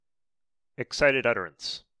Excited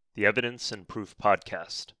Utterance, the Evidence and Proof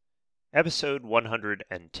Podcast, Episode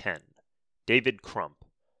 110, David Crump.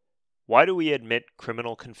 Why do we admit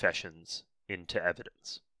criminal confessions into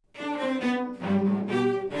evidence?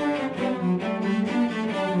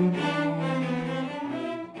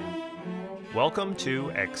 Welcome to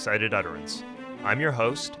Excited Utterance. I'm your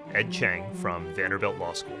host, Ed Cheng from Vanderbilt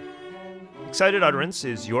Law School. Excited Utterance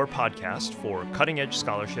is your podcast for cutting-edge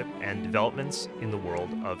scholarship and developments in the world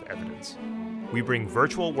of evidence. We bring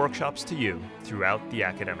virtual workshops to you throughout the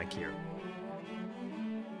academic year.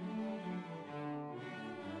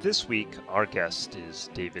 This week, our guest is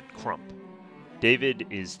David Crump. David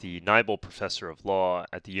is the Nibel Professor of Law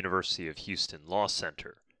at the University of Houston Law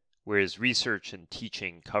Center, where his research and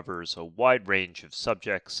teaching covers a wide range of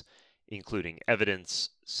subjects, including evidence,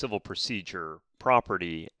 civil procedure,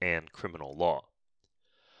 property, and criminal law.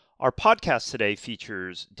 Our podcast today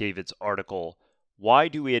features David's article, Why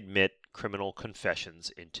Do We Admit Criminal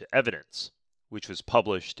Confessions into Evidence?, which was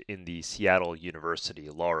published in the Seattle University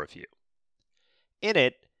Law Review. In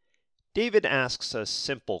it, David asks a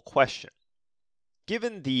simple question.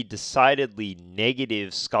 Given the decidedly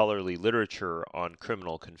negative scholarly literature on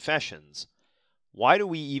criminal confessions, why do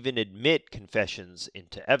we even admit confessions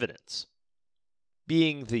into evidence?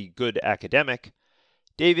 Being the good academic,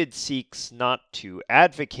 David seeks not to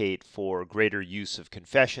advocate for greater use of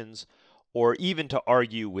confessions or even to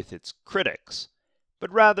argue with its critics,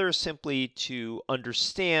 but rather simply to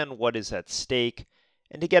understand what is at stake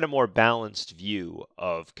and to get a more balanced view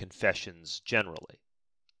of confessions generally.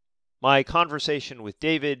 My conversation with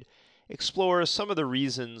David explores some of the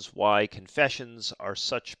reasons why confessions are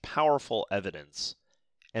such powerful evidence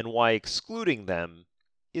and why excluding them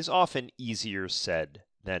is often easier said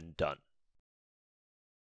than done.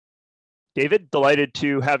 David, delighted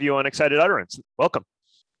to have you on Excited Utterance. Welcome.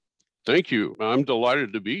 Thank you. I'm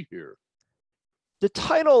delighted to be here. The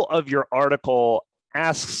title of your article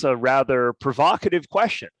asks a rather provocative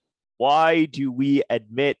question. Why do we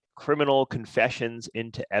admit criminal confessions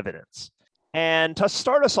into evidence? And to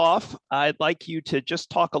start us off, I'd like you to just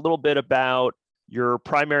talk a little bit about your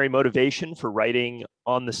primary motivation for writing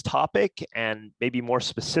on this topic and maybe more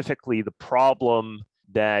specifically the problem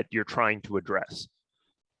that you're trying to address.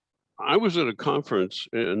 I was at a conference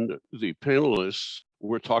and the panelists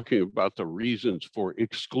were talking about the reasons for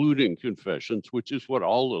excluding confessions, which is what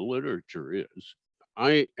all the literature is.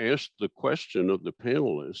 I asked the question of the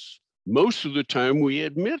panelists. Most of the time we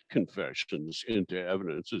admit confessions into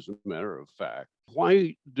evidence, as a matter of fact.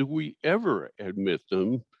 Why do we ever admit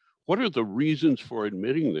them? What are the reasons for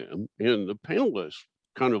admitting them? And the panelists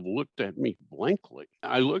kind of looked at me blankly.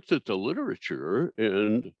 I looked at the literature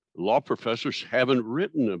and law professors haven't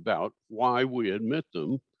written about why we admit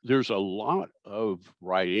them. There's a lot of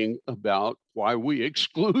writing about why we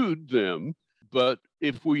exclude them. But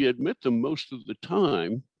if we admit them most of the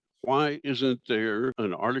time, why isn't there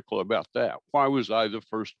an article about that? Why was I the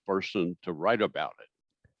first person to write about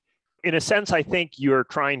it? In a sense, I think you're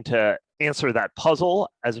trying to answer that puzzle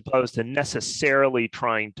as opposed to necessarily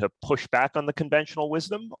trying to push back on the conventional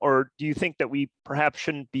wisdom? Or do you think that we perhaps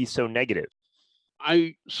shouldn't be so negative?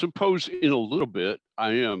 I suppose in a little bit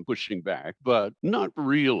I am pushing back, but not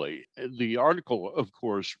really. The article, of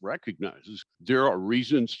course, recognizes there are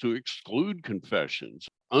reasons to exclude confessions.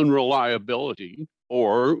 Unreliability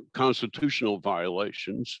or constitutional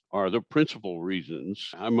violations are the principal reasons.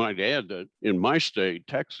 I might add that in my state,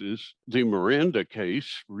 Texas, the Miranda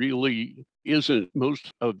case really isn't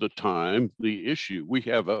most of the time the issue. We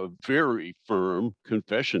have a very firm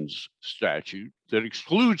confessions statute that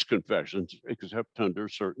excludes confessions except under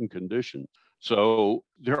certain conditions. So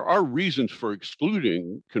there are reasons for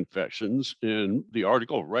excluding confessions, and the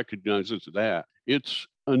article recognizes that. It's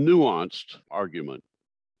a nuanced argument.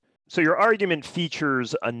 So your argument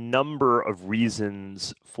features a number of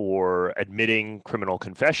reasons for admitting criminal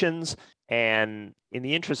confessions. And in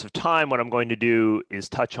the interest of time, what I'm going to do is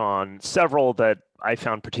touch on several that I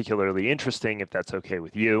found particularly interesting, if that's okay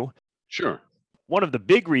with you. Sure. One of the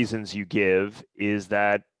big reasons you give is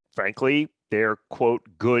that, frankly, they're, quote,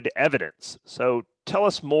 good evidence. So tell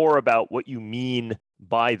us more about what you mean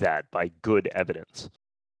by that, by good evidence.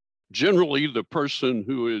 Generally, the person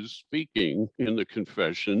who is speaking in the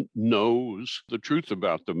confession knows the truth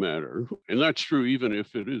about the matter. And that's true even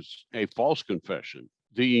if it is a false confession.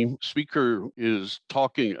 The speaker is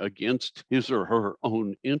talking against his or her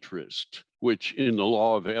own interest, which in the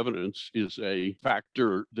law of evidence is a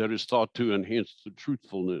factor that is thought to enhance the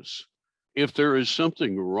truthfulness. If there is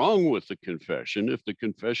something wrong with the confession, if the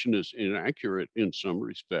confession is inaccurate in some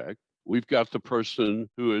respect, we've got the person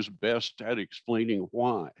who is best at explaining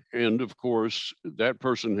why. And of course, that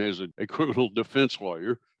person has a criminal defense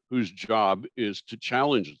lawyer whose job is to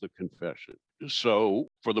challenge the confession. So,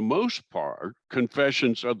 for the most part,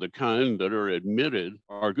 confessions of the kind that are admitted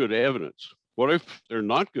are good evidence. What if they're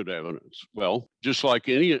not good evidence? Well, just like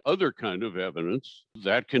any other kind of evidence,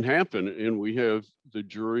 that can happen, and we have the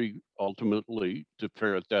jury ultimately to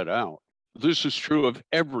ferret that out. This is true of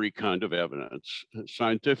every kind of evidence.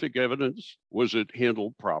 Scientific evidence, was it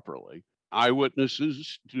handled properly?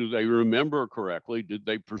 Eyewitnesses, do they remember correctly? Did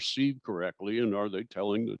they perceive correctly? And are they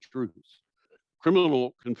telling the truth?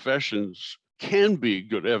 Criminal confessions can be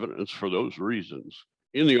good evidence for those reasons.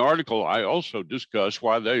 In the article, I also discuss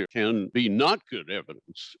why they can be not good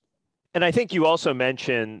evidence. And I think you also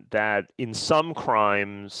mentioned that in some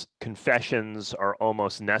crimes, confessions are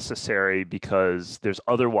almost necessary because there's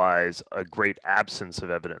otherwise a great absence of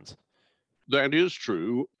evidence. That is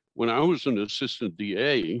true. When I was an assistant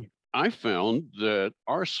DA, I found that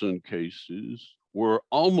arson cases were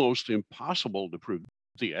almost impossible to prove.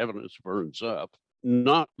 The evidence burns up.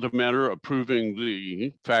 Not the matter of proving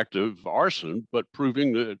the fact of arson, but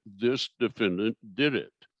proving that this defendant did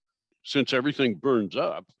it. Since everything burns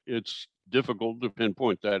up, it's difficult to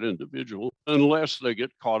pinpoint that individual unless they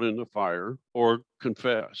get caught in the fire or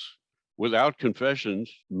confess. Without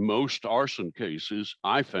confessions, most arson cases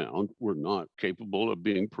I found were not capable of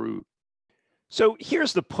being proved. So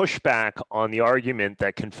here's the pushback on the argument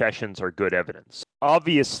that confessions are good evidence.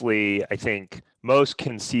 Obviously, I think most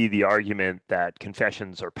can see the argument that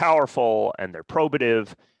confessions are powerful and they're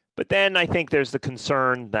probative, but then I think there's the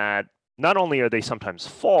concern that not only are they sometimes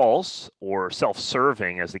false or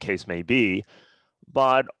self-serving, as the case may be,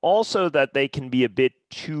 but also that they can be a bit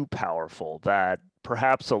too powerful, that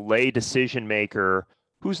perhaps a lay decision maker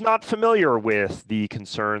who's not familiar with the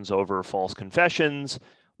concerns over false confessions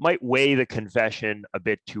might weigh the confession a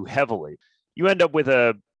bit too heavily. You end up with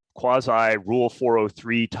a quasi Rule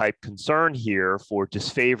 403 type concern here for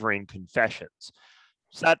disfavoring confessions.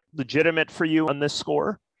 Is that legitimate for you on this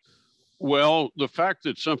score? Well, the fact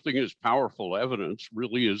that something is powerful evidence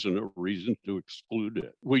really isn't a reason to exclude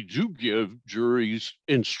it. We do give juries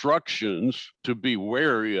instructions to be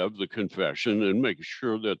wary of the confession and make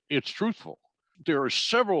sure that it's truthful. There are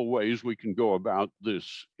several ways we can go about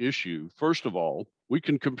this issue. First of all, we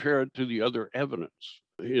can compare it to the other evidence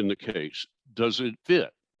in the case. Does it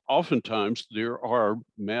fit? Oftentimes, there are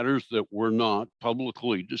matters that were not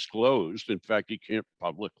publicly disclosed. In fact, you can't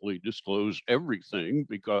publicly disclose everything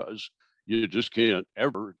because you just can't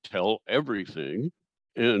ever tell everything.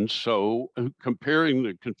 And so comparing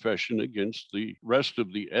the confession against the rest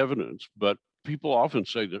of the evidence, but people often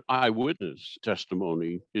say that eyewitness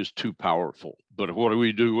testimony is too powerful. But what do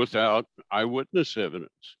we do without eyewitness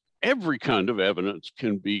evidence? Every kind of evidence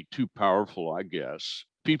can be too powerful, I guess.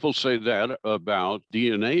 People say that about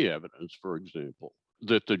DNA evidence, for example,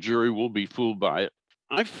 that the jury will be fooled by it.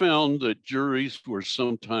 I found that juries were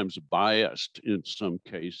sometimes biased in some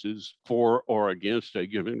cases for or against a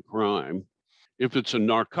given crime. If it's a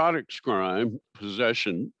narcotics crime,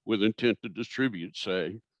 possession with intent to distribute,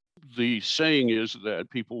 say, the saying is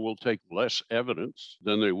that people will take less evidence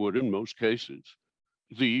than they would in most cases.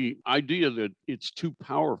 The idea that it's too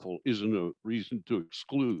powerful isn't a reason to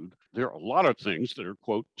exclude. There are a lot of things that are,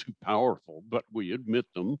 quote, too powerful, but we admit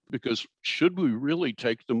them because should we really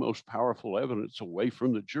take the most powerful evidence away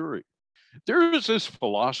from the jury? There is this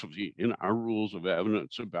philosophy in our rules of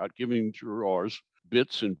evidence about giving jurors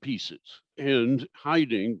bits and pieces and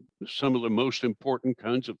hiding some of the most important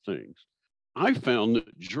kinds of things. I found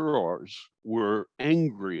that jurors were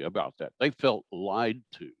angry about that. They felt lied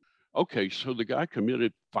to. Okay, so the guy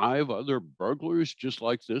committed 5 other burglaries just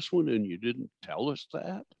like this one, and you didn't tell us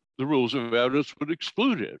that? The rules of evidence would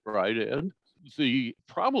exclude it, right, Ed? The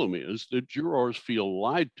problem is that jurors feel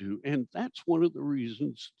lied to, and that's one of the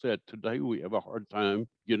reasons that today we have a hard time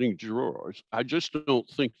getting jurors. I just don't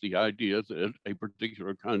think the idea that a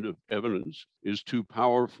particular kind of evidence is too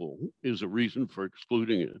powerful is a reason for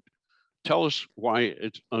excluding it. Tell us why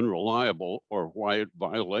it's unreliable or why it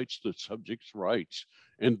violates the subject's rights.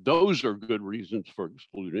 And those are good reasons for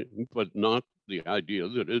excluding, but not the idea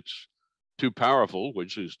that it's too powerful,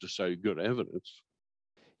 which is to say good evidence.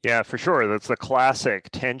 Yeah, for sure. That's the classic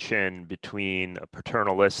tension between a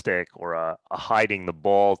paternalistic or a hiding the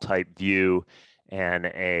ball type view and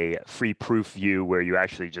a free proof view where you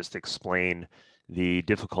actually just explain the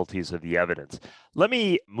difficulties of the evidence. Let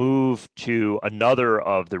me move to another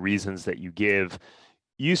of the reasons that you give.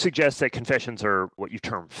 You suggest that confessions are what you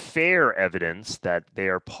term fair evidence, that they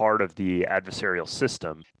are part of the adversarial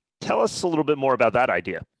system. Tell us a little bit more about that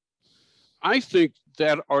idea. I think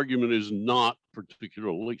that argument is not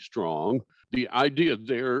particularly strong. The idea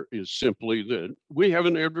there is simply that we have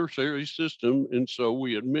an adversary system, and so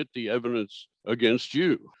we admit the evidence against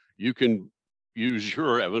you. You can use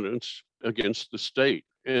your evidence against the state.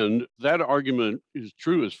 And that argument is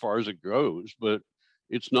true as far as it goes, but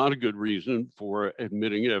it's not a good reason for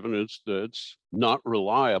admitting evidence that's not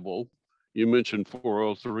reliable. You mentioned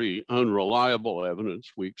 403, unreliable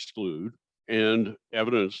evidence we exclude, and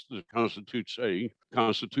evidence that constitutes a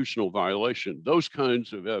constitutional violation. Those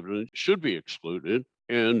kinds of evidence should be excluded.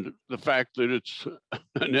 And the fact that it's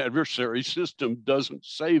an adversary system doesn't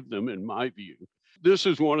save them, in my view. This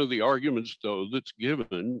is one of the arguments, though, that's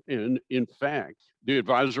given. And in fact, the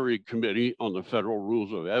Advisory Committee on the Federal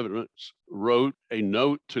Rules of Evidence wrote a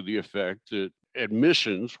note to the effect that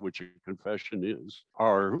admissions, which a confession is,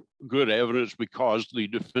 are good evidence because the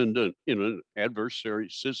defendant in an adversary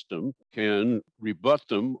system can rebut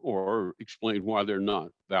them or explain why they're not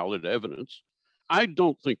valid evidence. I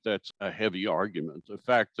don't think that's a heavy argument. The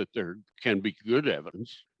fact that there can be good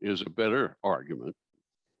evidence is a better argument.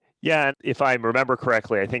 Yeah, if I remember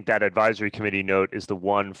correctly, I think that advisory committee note is the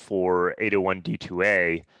one for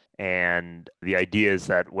 801D2A. And the idea is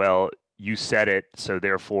that, well, you said it, so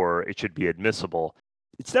therefore it should be admissible.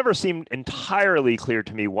 It's never seemed entirely clear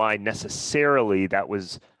to me why necessarily that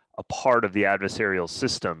was a part of the adversarial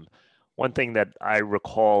system. One thing that I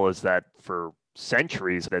recall is that for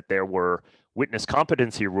centuries that there were witness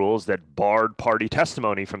competency rules that barred party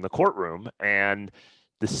testimony from the courtroom, and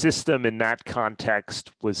the system in that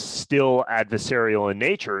context was still adversarial in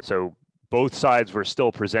nature. So both sides were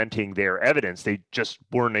still presenting their evidence. They just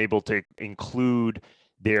weren't able to include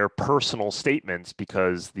their personal statements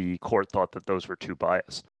because the court thought that those were too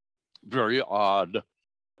biased. Very odd.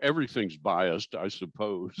 Everything's biased, I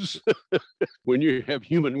suppose, when you have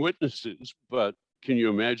human witnesses. But can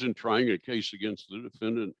you imagine trying a case against the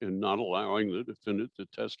defendant and not allowing the defendant to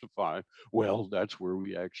testify? Well, that's where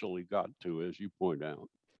we actually got to, as you point out.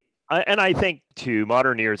 And I think to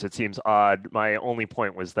modern ears, it seems odd. My only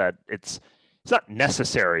point was that it's not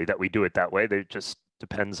necessary that we do it that way. It just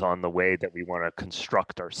depends on the way that we want to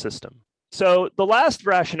construct our system. So the last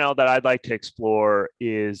rationale that I'd like to explore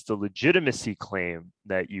is the legitimacy claim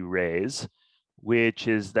that you raise, which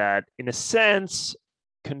is that, in a sense,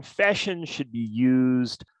 confession should be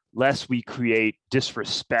used lest we create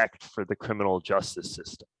disrespect for the criminal justice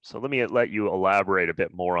system. So let you elaborate a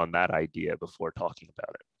bit more on that idea before talking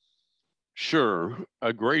about it. Sure.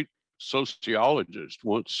 A great sociologist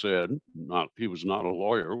once said, he was not a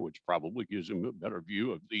lawyer, which probably gives him a better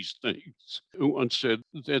view of these things, who once said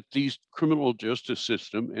that the criminal justice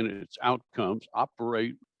system and its outcomes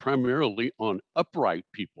operate primarily on upright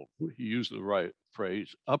people. He used the right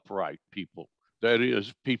phrase, upright people. That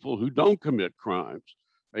is, people who don't commit crimes.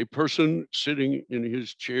 A person sitting in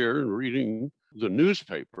his chair and reading the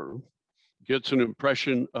newspaper gets an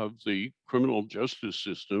impression of the criminal justice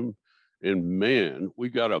system. And man, we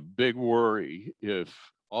got a big worry if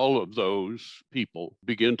all of those people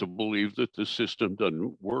begin to believe that the system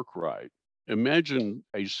doesn't work right. Imagine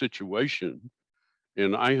a situation,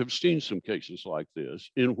 and I have seen some cases like this,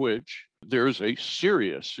 in which there's a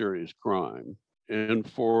serious crime. And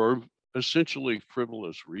for essentially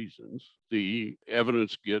frivolous reasons, the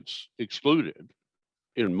evidence gets excluded.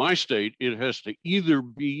 In my state, it has to either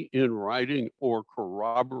be in writing or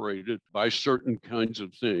corroborated by certain kinds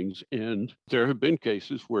of things. And there have been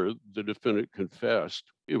cases where the defendant confessed.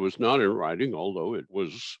 It was not in writing, although it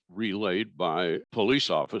was relayed by police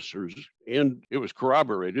officers, and it was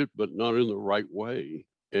corroborated, but not in the right way.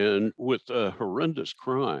 And with a horrendous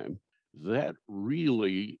crime, that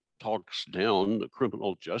really talks down the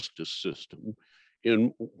criminal justice system.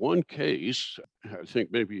 In one case, I think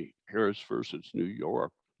maybe Harris versus New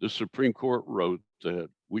York, the Supreme Court wrote that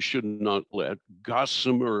we should not let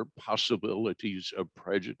gossamer possibilities of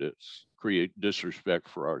prejudice create disrespect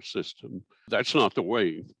for our system. That's not the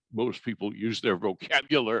way most people use their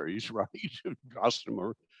vocabularies, right?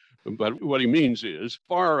 Gossamer. But what he means is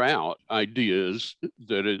far out ideas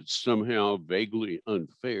that it's somehow vaguely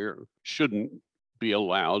unfair shouldn't be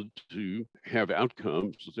allowed to have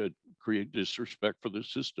outcomes that create disrespect for the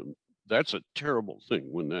system. That's a terrible thing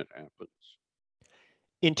when that happens.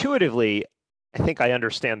 Intuitively, I think I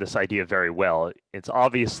understand this idea very well. It's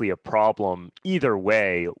obviously a problem either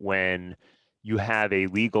way when you have a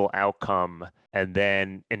legal outcome and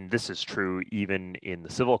then, and this is true even in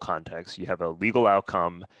the civil context, you have a legal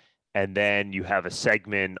outcome and then you have a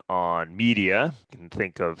segment on media. You can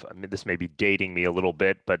think of, this may be dating me a little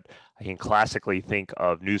bit, but I can classically think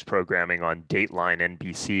of news programming on Dateline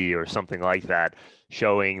NBC or something like that,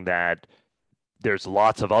 showing that there's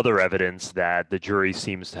lots of other evidence that the jury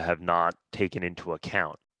seems to have not taken into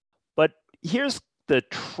account. But here's the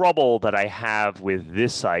trouble that I have with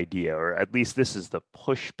this idea, or at least this is the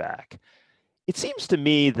pushback. It seems to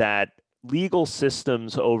me that legal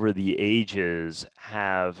systems over the ages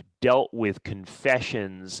have dealt with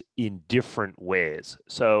confessions in different ways.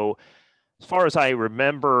 So, as far as I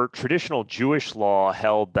remember, traditional Jewish law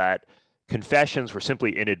held that confessions were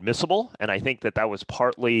simply inadmissible. And I think that that was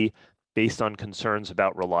partly based on concerns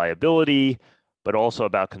about reliability, but also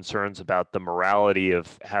about concerns about the morality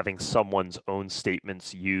of having someone's own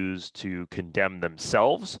statements used to condemn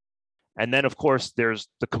themselves. And then, of course, there's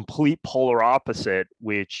the complete polar opposite,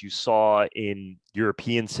 which you saw in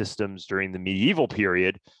European systems during the medieval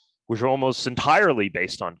period, which were almost entirely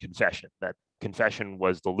based on confession, that confession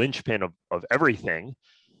was the linchpin of everything.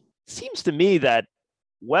 It seems to me that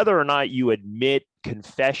whether or not you admit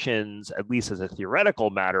confessions, at least as a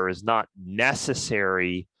theoretical matter, is not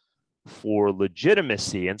necessary for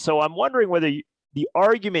legitimacy. And so I'm wondering whether the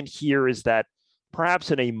argument here is that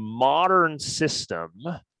perhaps in a modern system,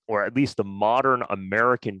 or at least the modern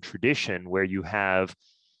American tradition, where you have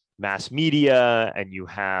mass media and you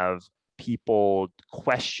have people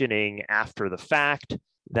questioning after the fact,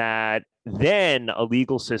 that then a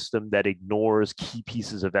legal system that ignores key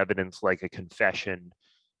pieces of evidence like a confession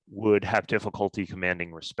would have difficulty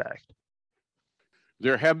commanding respect.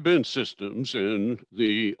 There have been systems in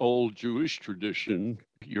the old Jewish tradition,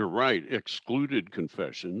 you're right, excluded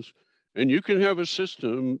confessions. And you can have a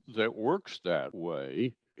system that works that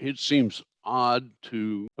way. It seems odd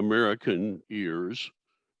to American ears,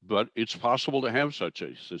 but it's possible to have such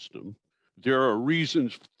a system. There are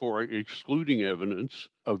reasons for excluding evidence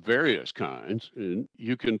of various kinds, and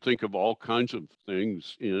you can think of all kinds of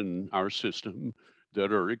things in our system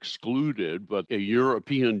that are excluded, but a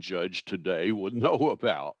European judge today would know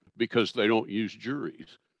about because they don't use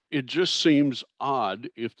juries. It just seems odd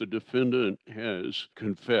if the defendant has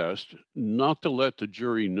confessed not to let the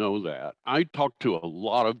jury know that. I talked to a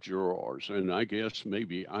lot of jurors, and I guess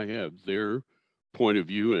maybe I have their point of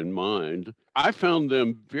view in mind. I found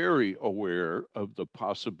them very aware of the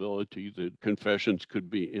possibility that confessions could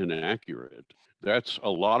be inaccurate. That's a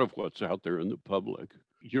lot of what's out there in the public.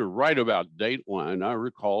 You're right about Dateline. I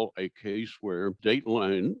recall a case where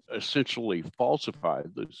Dateline essentially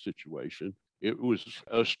falsified the situation. It was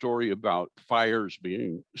a story about fires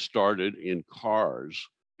being started in cars,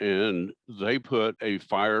 and they put a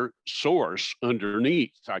fire source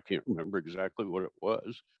underneath. I can't remember exactly what it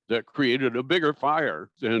was, that created a bigger fire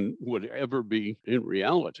than would ever be in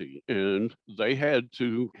reality. And they had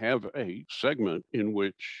to have a segment in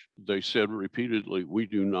which they said repeatedly, we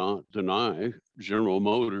do not deny General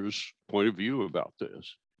Motors' point of view about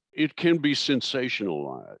this. It can be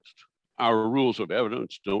sensationalized. Our rules of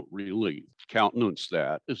evidence don't really countenance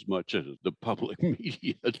that as much as the public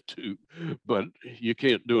media do. But you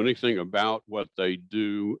can't do anything about what they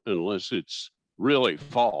do unless it's really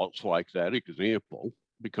false, like that example,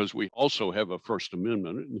 because we also have a First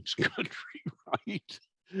Amendment in this country, right?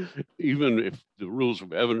 Even if the rules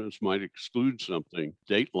of evidence might exclude something,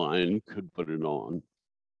 Dateline could put it on.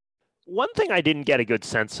 One thing I didn't get a good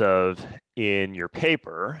sense of in your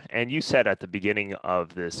paper, and you said at the beginning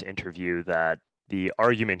of this interview that the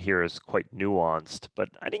argument here is quite nuanced, but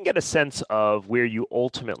I didn't get a sense of where you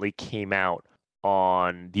ultimately came out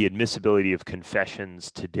on the admissibility of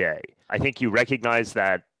confessions today. I think you recognize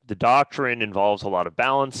that the doctrine involves a lot of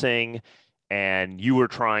balancing, and you were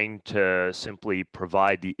trying to simply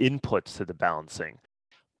provide the inputs to the balancing.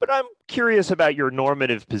 But I'm curious about your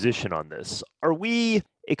normative position on this. Are we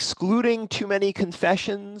excluding too many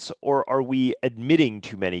confessions, or are we admitting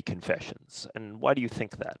too many confessions? And why do you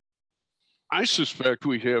think that? I suspect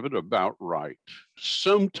we have it about right.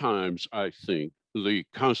 Sometimes I think the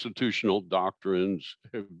constitutional doctrines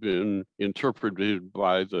have been interpreted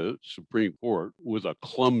by the Supreme Court with a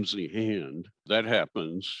clumsy hand. That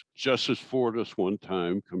happens. Justice Fortas one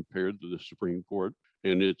time compared the Supreme Court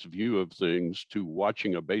and its view of things to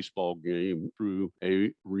watching a baseball game through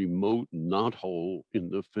a remote knothole in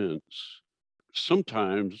the fence.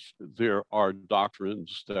 Sometimes there are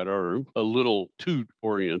doctrines that are a little too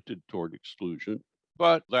oriented toward exclusion,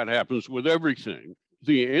 but that happens with everything.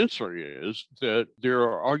 The answer is that there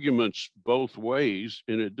are arguments both ways,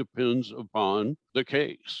 and it depends upon the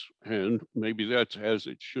case. And maybe that's as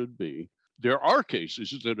it should be. There are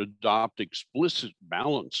cases that adopt explicit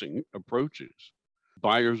balancing approaches.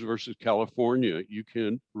 Byers versus California, you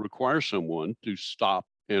can require someone to stop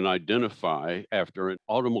and identify after an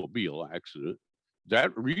automobile accident.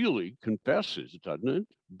 That really confesses, doesn't it?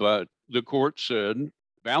 But the court said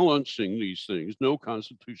balancing these things. No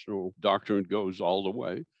constitutional doctrine goes all the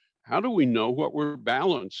way. How do we know what we're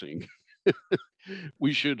balancing?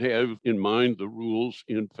 We should have in mind the rules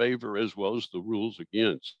in favor as well as the rules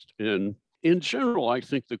against. And in general, I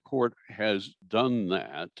think the court has done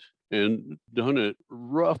that and done it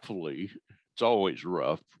roughly. It's always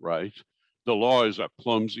rough, right? The law is a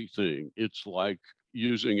clumsy thing. It's like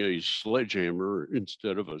using a sledgehammer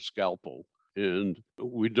instead of a scalpel. And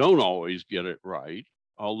we don't always get it right,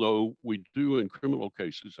 although we do in criminal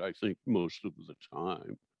cases, I think, most of the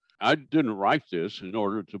time. I didn't write this in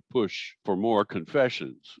order to push for more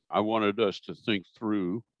confessions. I wanted us to think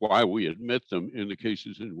through why we admit them in the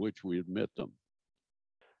cases in which we admit them.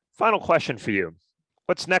 Final question for you.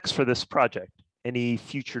 What's next for this project? Any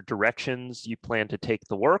future directions you plan to take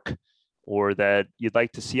the work or that you'd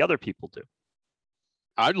like to see other people do?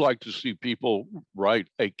 I'd like to see people write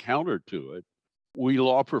a counter to it. We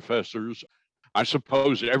law professors, I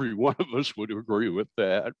suppose every one of us would agree with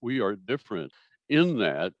that. We are different in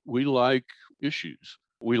that we like issues.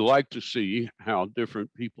 We like to see how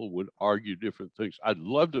different people would argue different things. I'd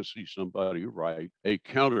love to see somebody write a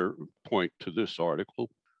counterpoint to this article.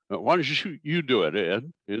 Why don't you do it,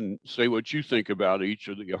 Ed, and say what you think about each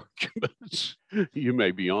of the arguments? You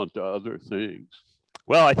may be on to other things.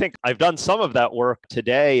 Well, I think I've done some of that work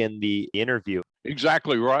today in the interview.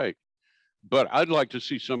 Exactly right. But I'd like to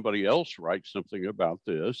see somebody else write something about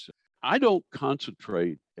this. I don't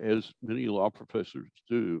concentrate as many law professors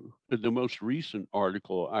do. The most recent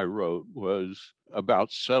article I wrote was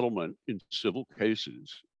about settlement in civil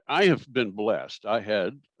cases. I have been blessed. I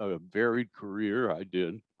had a varied career. I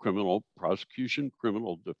did criminal prosecution,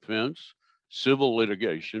 criminal defense. Civil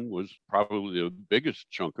litigation was probably the biggest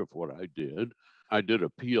chunk of what I did. I did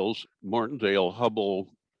appeals, Martindale Hubbell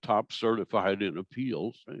top certified in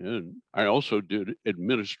appeals. And I also did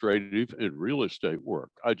administrative and real estate work.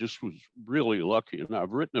 I just was really lucky. And I've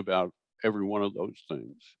written about every one of those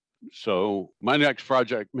things. So my next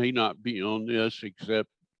project may not be on this, except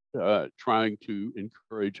trying to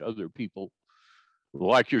encourage other people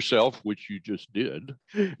like yourself, which you just did,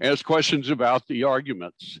 ask questions about the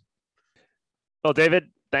arguments. Well, David,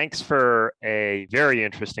 thanks for a very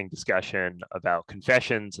interesting discussion about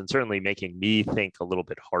confessions and certainly making me think a little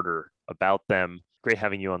bit harder about them. Great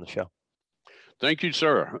having you on the show. Thank you,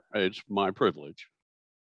 sir. It's my privilege.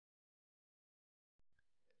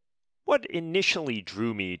 What initially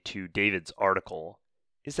drew me to David's article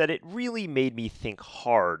is that it really made me think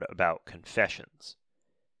hard about confessions.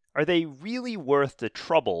 Are they really worth the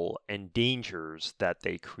trouble and dangers that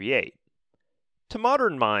they create? To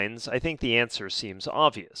modern minds, I think the answer seems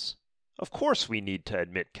obvious. Of course we need to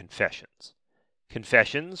admit confessions.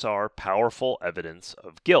 Confessions are powerful evidence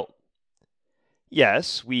of guilt.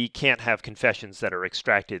 Yes, we can't have confessions that are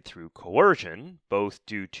extracted through coercion, both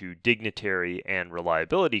due to dignitary and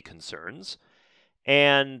reliability concerns,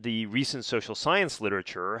 and the recent social science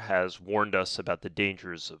literature has warned us about the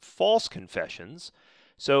dangers of false confessions,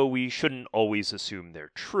 so we shouldn't always assume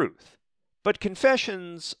their truth. But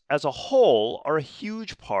confessions as a whole are a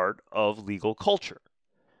huge part of legal culture.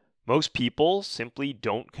 Most people simply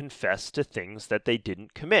don't confess to things that they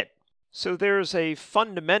didn't commit. So there's a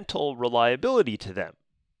fundamental reliability to them,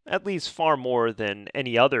 at least far more than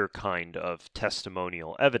any other kind of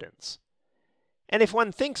testimonial evidence. And if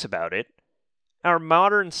one thinks about it, our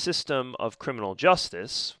modern system of criminal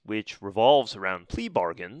justice, which revolves around plea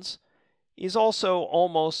bargains, is also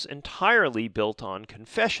almost entirely built on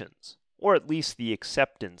confessions, or at least the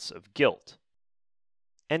acceptance of guilt.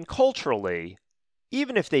 And culturally,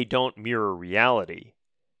 even if they don't mirror reality,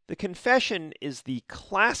 the confession is the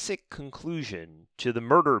classic conclusion to the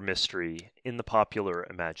murder mystery in the popular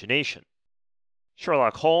imagination.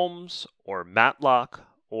 Sherlock Holmes, or Matlock,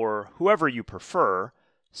 or whoever you prefer,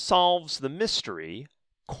 solves the mystery,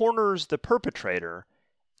 corners the perpetrator,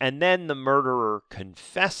 and then the murderer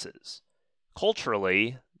confesses.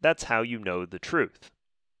 Culturally, that's how you know the truth.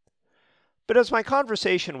 But as my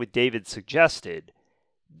conversation with David suggested,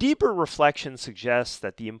 deeper reflection suggests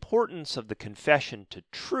that the importance of the confession to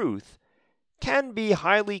truth can be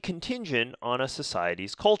highly contingent on a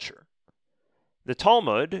society's culture. The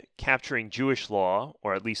Talmud, capturing Jewish law,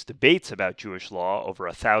 or at least debates about Jewish law over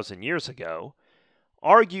 1,000 years ago,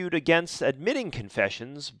 argued against admitting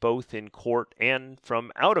confessions both in court and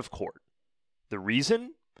from out of court. The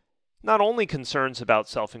reason? Not only concerns about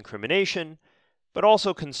self-incrimination, but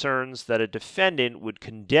also concerns that a defendant would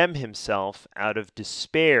condemn himself out of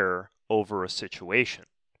despair over a situation.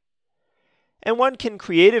 And one can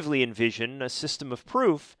creatively envision a system of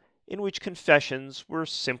proof in which confessions were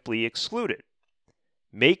simply excluded.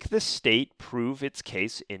 Make the state prove its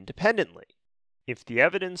case independently. If the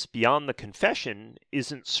evidence beyond the confession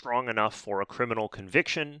isn't strong enough for a criminal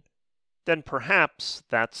conviction, then perhaps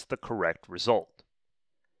that's the correct result.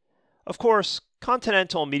 Of course,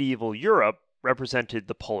 continental medieval Europe represented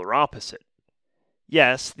the polar opposite.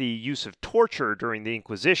 Yes, the use of torture during the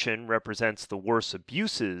Inquisition represents the worst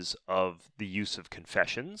abuses of the use of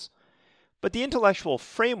confessions, but the intellectual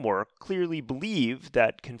framework clearly believed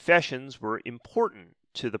that confessions were important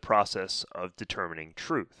to the process of determining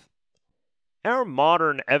truth. Our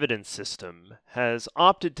modern evidence system has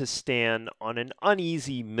opted to stand on an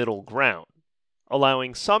uneasy middle ground,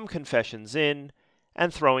 allowing some confessions in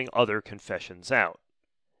and throwing other confessions out.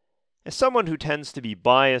 As someone who tends to be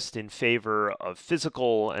biased in favor of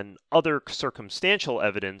physical and other circumstantial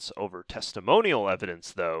evidence over testimonial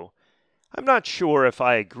evidence, though, I'm not sure if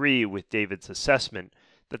I agree with David's assessment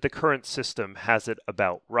that the current system has it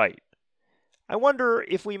about right. I wonder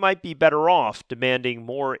if we might be better off demanding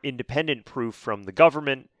more independent proof from the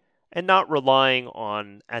government and not relying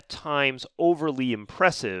on, at times, overly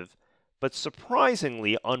impressive but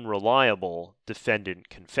surprisingly unreliable defendant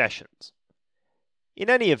confessions. In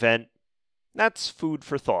any event, that's food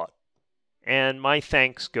for thought, and my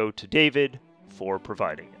thanks go to David for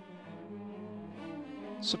providing it.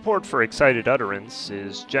 Support for Excited Utterance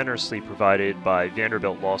is generously provided by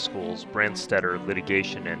Vanderbilt Law School's Branstetter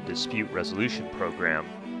Litigation and Dispute Resolution Program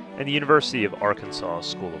and the University of Arkansas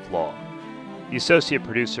School of Law. The associate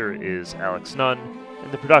producer is Alex Nunn,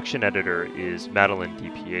 and the production editor is Madeline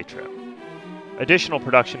DiPietro. Additional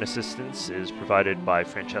production assistance is provided by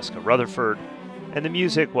Francesca Rutherford, and the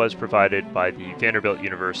music was provided by the Vanderbilt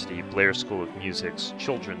University Blair School of Music's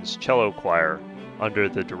Children's Cello Choir under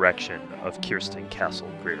the direction of Kirsten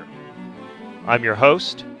Castle-Greer. I'm your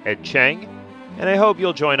host, Ed Cheng, and I hope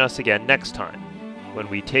you'll join us again next time when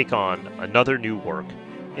we take on another new work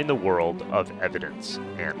in the world of evidence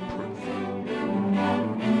and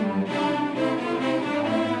proof.